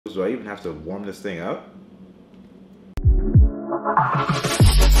Do I even have to warm this thing up?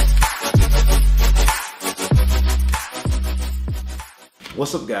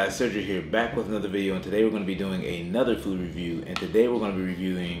 What's up guys, Sergio here, back with another video, and today we're going to be doing another food review, and today we're going to be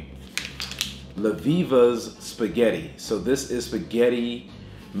reviewing LaViva's spaghetti. So this is spaghetti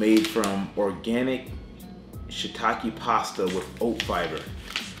made from organic shiitake pasta with oat fiber.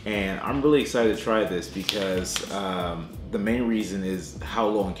 And I'm really excited to try this because the main reason is how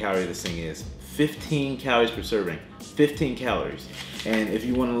low in calorie this thing is. 15 calories per serving, 15 calories. And if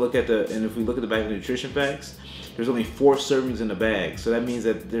you want to look at if we look at the back of the nutrition facts, there's only 4 servings in the bag. So that means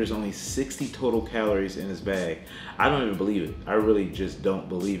that there's only 60 total calories in this bag. I don't even believe it. I really just don't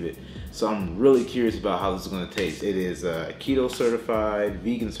believe it. So I'm really curious about how this is going to taste. It is keto certified,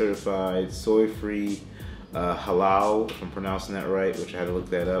 vegan certified, soy free, halal, if I'm pronouncing that right, which I had to look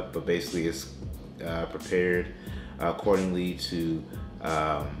that up, but basically it's prepared accordingly to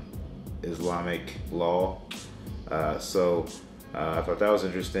Islamic law. So I thought that was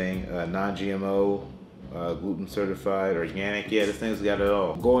interesting. Non-GMO, gluten certified, organic. Yeah, this thing's got it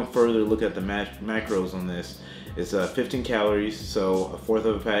all. Going further, look at the macros on this. It's 15 calories, so a fourth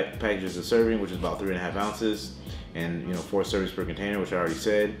of a package is a serving, which is about 3.5 ounces, and 4 servings per container, which I already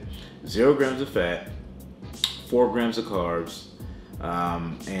said. 0 grams of fat, 4 grams of carbs,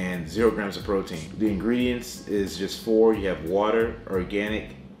 and 0 grams of protein. The ingredients is just 4. You have water,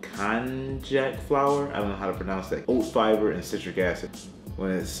 organic konjac flour, I don't know how to pronounce that, oat fiber, and citric acid.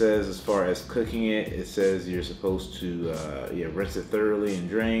 When it says as far as cooking it, it says you're supposed to rinse it thoroughly and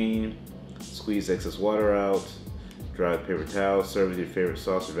drain, squeeze excess water out, dry with paper towel, serve with your favorite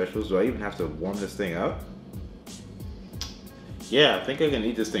sauce or vegetables. Do I even have to warm this thing up? Yeah, I think I can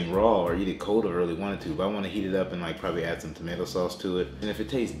eat this thing raw or eat it cold if I really wanted to, but I want to heat it up and probably add some tomato sauce to it. And if it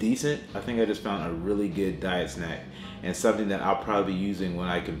tastes decent, I think I just found a really good diet snack and something that I'll probably be using when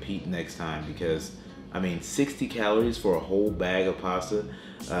I compete next time, because I mean 60 calories for a whole bag of pasta,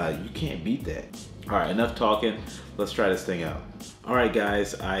 you can't beat that. All right, enough talking, let's try this thing out. All right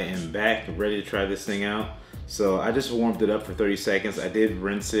guys, I am back ready to try this thing out. So I just warmed it up for 30 seconds. I did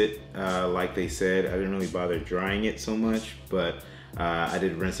rinse it like they said. I didn't really bother drying it so much, but I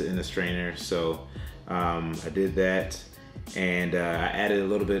did rinse it in the strainer. So I did that, and I added a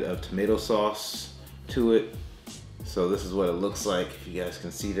little bit of tomato sauce to it. So this is what it looks like, if you guys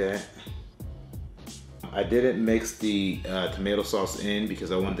can see that. I didn't mix the tomato sauce in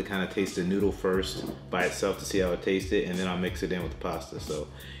because I wanted to kind of taste the noodle first by itself to see how it tasted, and then I'll mix it in with the pasta. So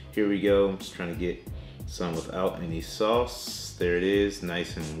here we go. I'm just trying to get some without any sauce. There it is,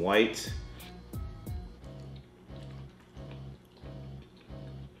 nice and white.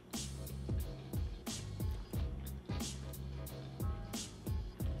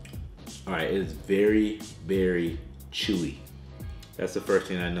 All right, it is very, very chewy. That's the first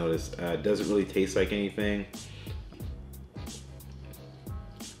thing I noticed. It doesn't really taste like anything.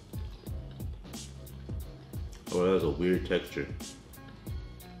 Oh, that was a weird texture.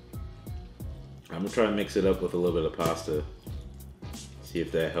 I'm gonna try to mix it up with a little bit of pasta. See if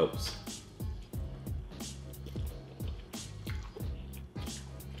that helps.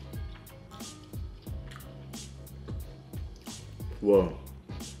 Whoa.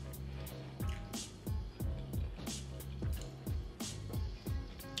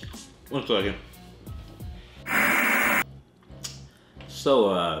 One second.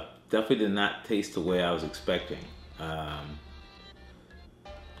 So, definitely did not taste the way I was expecting. Kind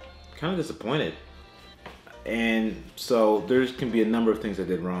of disappointed. And so there can be a number of things I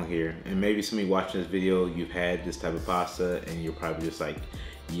did wrong here. And maybe some of you watching this video, you've had this type of pasta and you're probably just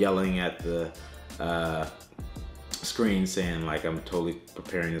yelling at the screen saying I'm totally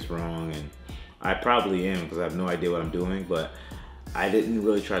preparing this wrong. And I probably am, because I have no idea what I'm doing, but I didn't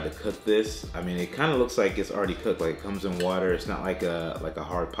really try to cook this. I mean, it kind of looks like it's already cooked, like it comes in water. It's not like a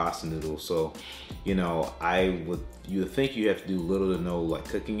hard pasta noodle. So, you would think you have to do little to no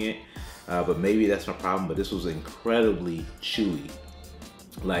cooking it, but maybe that's my problem. But this was incredibly chewy.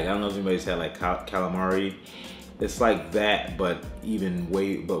 I don't know if anybody's had calamari. It's like that, but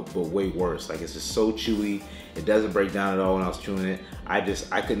way worse. It's just so chewy. It doesn't break down at all when I was chewing it. I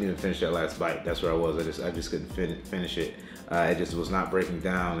couldn't even finish that last bite. That's where I was. I just couldn't finish it. It just was not breaking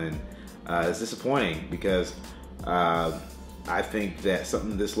down, and it's disappointing because I think that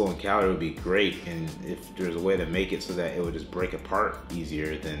something this low in calorie would be great, and if there's a way to make it so that it would just break apart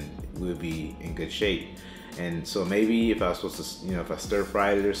easier, then we would be in good shape. And so maybe if I was supposed to, if I stir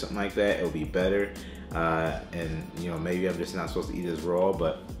fried it or something like that, it would be better. And maybe I'm just not supposed to eat it as raw.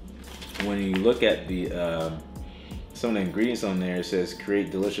 But when you look at the some of the ingredients on there, it says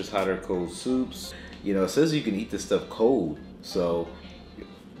create delicious hot or cold soups. It says you can eat this stuff cold. So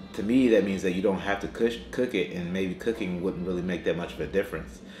to me, that means that you don't have to cook it, and maybe cooking wouldn't really make that much of a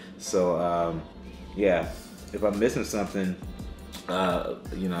difference. So yeah, if I'm missing something,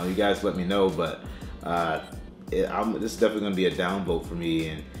 you know, you guys let me know. But this is definitely going to be a downvote for me.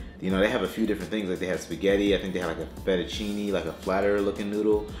 And you know, they have a few different things. Like they have spaghetti. I think they have like a fettuccine, like a flatter looking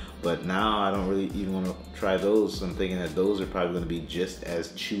noodle. But now I don't really even want to try those. So I'm thinking that those are probably going to be just as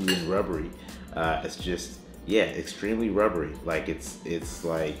chewy and rubbery. It's just, yeah, extremely rubbery. Like it's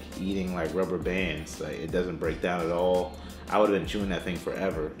like eating like rubber bands. Like it doesn't break down at all. I would have been chewing that thing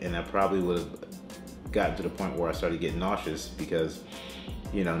forever, and I probably would have gotten to the point where I started getting nauseous because,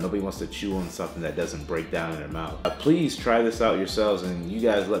 you know, nobody wants to chew on something that doesn't break down in their mouth. Please try this out yourselves, and you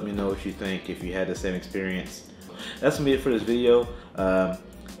guys let me know what you think if you had the same experience. That's gonna be it for this video.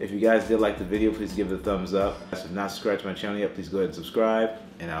 If you guys did like the video, please give it a thumbs up. If you're not subscribed to my channel yet, please go ahead and subscribe,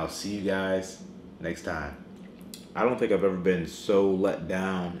 and I'll see you guys next time. I don't think I've ever been so let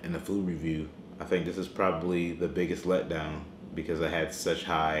down in a food review. I think this is probably the biggest letdown because I had such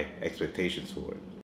high expectations for it.